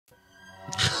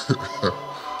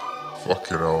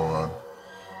Fucking hell, man.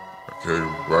 Okay,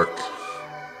 we're back.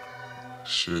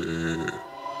 Shit.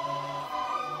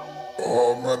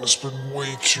 Oh man, it's been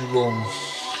way too long.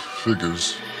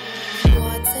 Figures.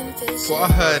 Thought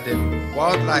I heard him.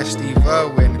 Wildlife Steve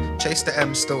Irwin. Chase the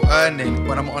M, still earning.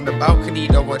 When I'm on the balcony,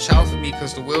 don't watch out for me,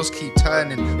 cause the wheels keep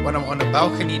turning. When I'm on the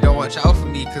balcony, don't watch out for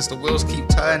me, cause the wheels keep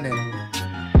turning.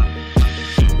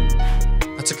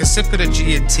 I took a sip of the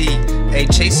G&T,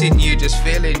 ayy, chasing you, just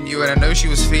feeling you, and I know she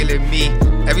was feeling me.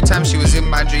 Every time she was in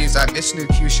my dreams, like Miss New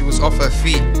Q, she was off her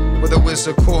feet. With a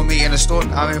wizard call me in a store,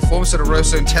 I'm informed so the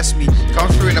roast don't test me. Come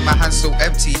through and my hands still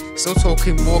empty, still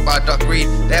talking more about duck greed.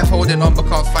 They're holding on but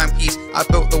can't find peace. I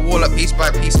built the wall up piece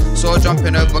by piece, saw her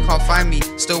jumping over but can't find me.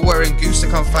 Still wearing goose to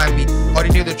come find me.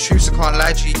 Already knew the truth so can't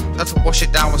lie to you. Had to wash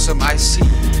it down with some ice.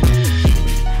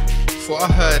 Thought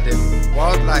I heard him.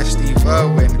 Wildlife Steve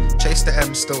Irwin. Chase the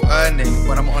M, still earning.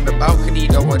 When I'm on the balcony,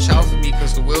 don't watch out for me,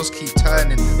 cause the wheels keep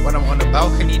turning. When I'm on the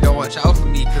balcony, don't watch out for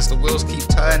me, cause the wheels keep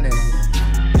turning.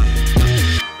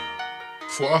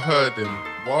 Thought I heard him.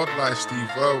 Wildlife Steve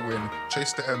Irwin.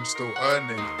 Chase the M, still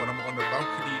earning. When I'm on the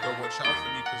balcony, don't watch out for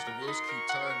me, cause the wheels keep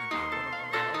turning.